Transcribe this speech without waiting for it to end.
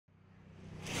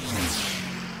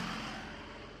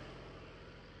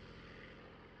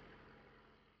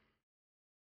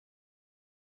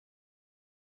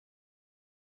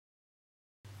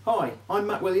Hi, I'm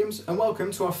Matt Williams and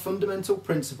welcome to our Fundamental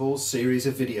Principles series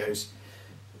of videos.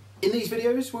 In these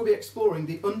videos we'll be exploring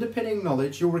the underpinning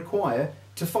knowledge you'll require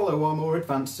to follow our more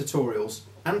advanced tutorials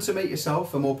and to make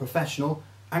yourself a more professional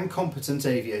and competent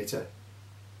aviator.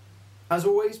 As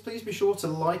always, please be sure to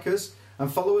like us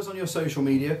and follow us on your social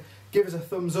media, give us a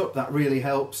thumbs up, that really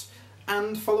helps,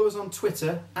 and follow us on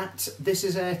Twitter at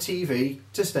ThisisAirTV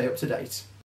to stay up to date.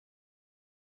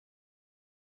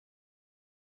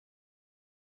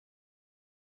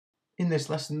 In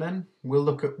this lesson then, we'll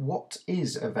look at what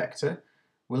is a vector,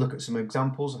 we'll look at some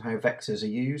examples of how vectors are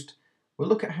used, we'll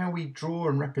look at how we draw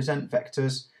and represent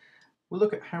vectors, we'll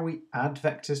look at how we add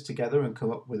vectors together and come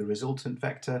up with a resultant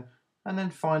vector, and then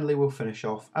finally we'll finish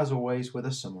off, as always, with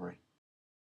a summary.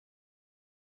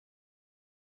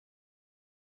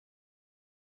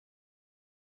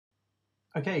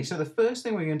 Okay, so the first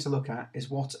thing we're going to look at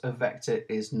is what a vector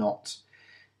is not.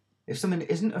 If something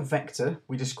isn't a vector,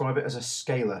 we describe it as a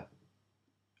scalar.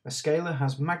 A scalar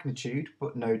has magnitude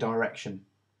but no direction.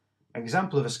 An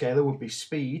example of a scalar would be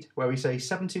speed, where we say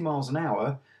 70 miles an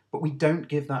hour, but we don't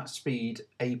give that speed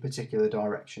a particular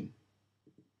direction.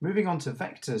 Moving on to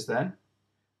vectors then,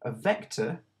 a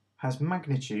vector has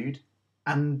magnitude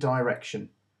and direction.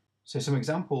 So some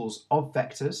examples of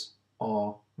vectors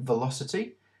are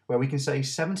velocity, where we can say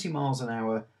 70 miles an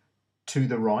hour to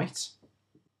the right.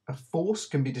 A force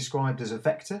can be described as a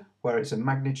vector, where it's a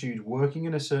magnitude working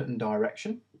in a certain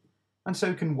direction. And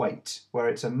so can weight, where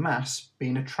it's a mass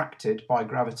being attracted by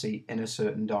gravity in a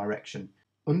certain direction.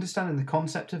 Understanding the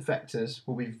concept of vectors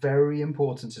will be very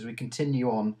important as we continue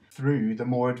on through the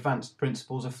more advanced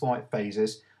principles of flight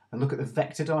phases and look at the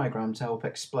vector diagram to help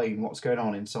explain what's going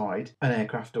on inside an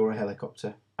aircraft or a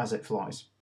helicopter as it flies.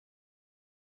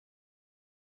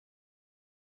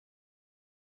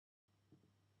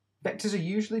 Vectors are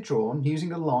usually drawn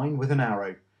using a line with an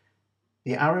arrow.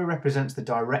 The arrow represents the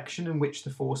direction in which the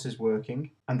force is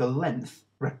working, and the length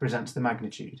represents the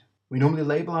magnitude. We normally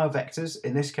label our vectors.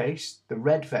 In this case, the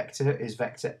red vector is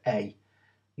vector A.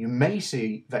 You may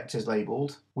see vectors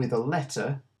labelled with a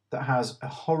letter that has a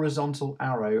horizontal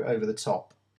arrow over the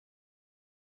top.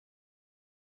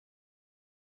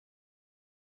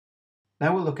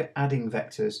 Now we'll look at adding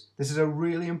vectors. This is a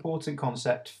really important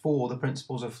concept for the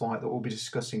principles of flight that we'll be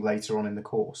discussing later on in the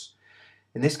course.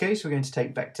 In this case, we're going to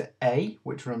take vector A,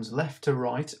 which runs left to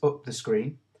right up the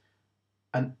screen,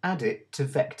 and add it to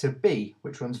vector B,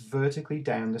 which runs vertically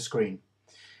down the screen.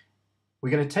 We're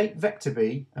going to take vector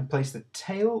B and place the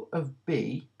tail of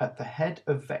B at the head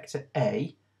of vector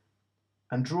A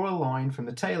and draw a line from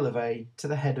the tail of A to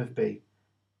the head of B.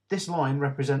 This line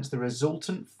represents the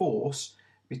resultant force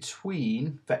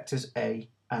between vectors A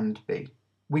and B.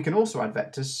 We can also add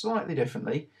vectors slightly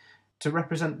differently to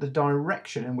represent the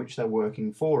direction in which they're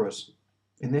working for us.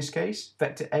 In this case,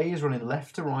 vector A is running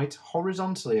left to right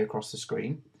horizontally across the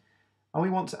screen, and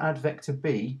we want to add vector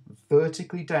B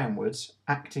vertically downwards,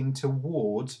 acting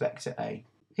towards vector A.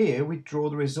 Here we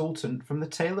draw the resultant from the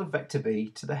tail of vector B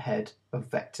to the head of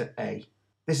vector A.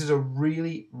 This is a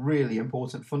really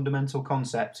important fundamental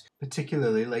concept,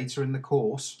 particularly later in the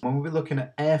course when we'll be looking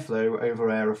at airflow over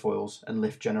aerofoils and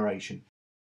lift generation.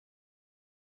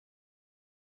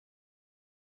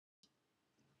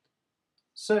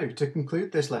 So, to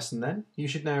conclude this lesson then, you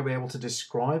should now be able to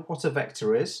describe what a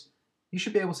vector is, you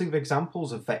should be able to give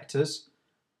examples of vectors,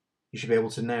 you should be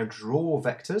able to now draw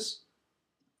vectors,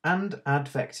 and add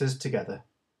vectors together.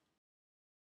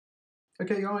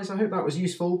 Okay guys, I hope that was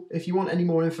useful. If you want any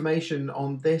more information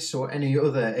on this or any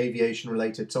other aviation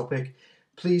related topic,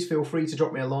 please feel free to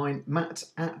drop me a line,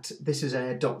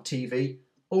 matt@ThisisAir.tv,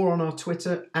 or on our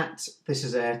Twitter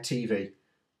 @ThisisAirTV.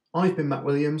 I've been Matt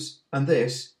Williams, and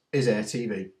this is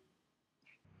AirTV.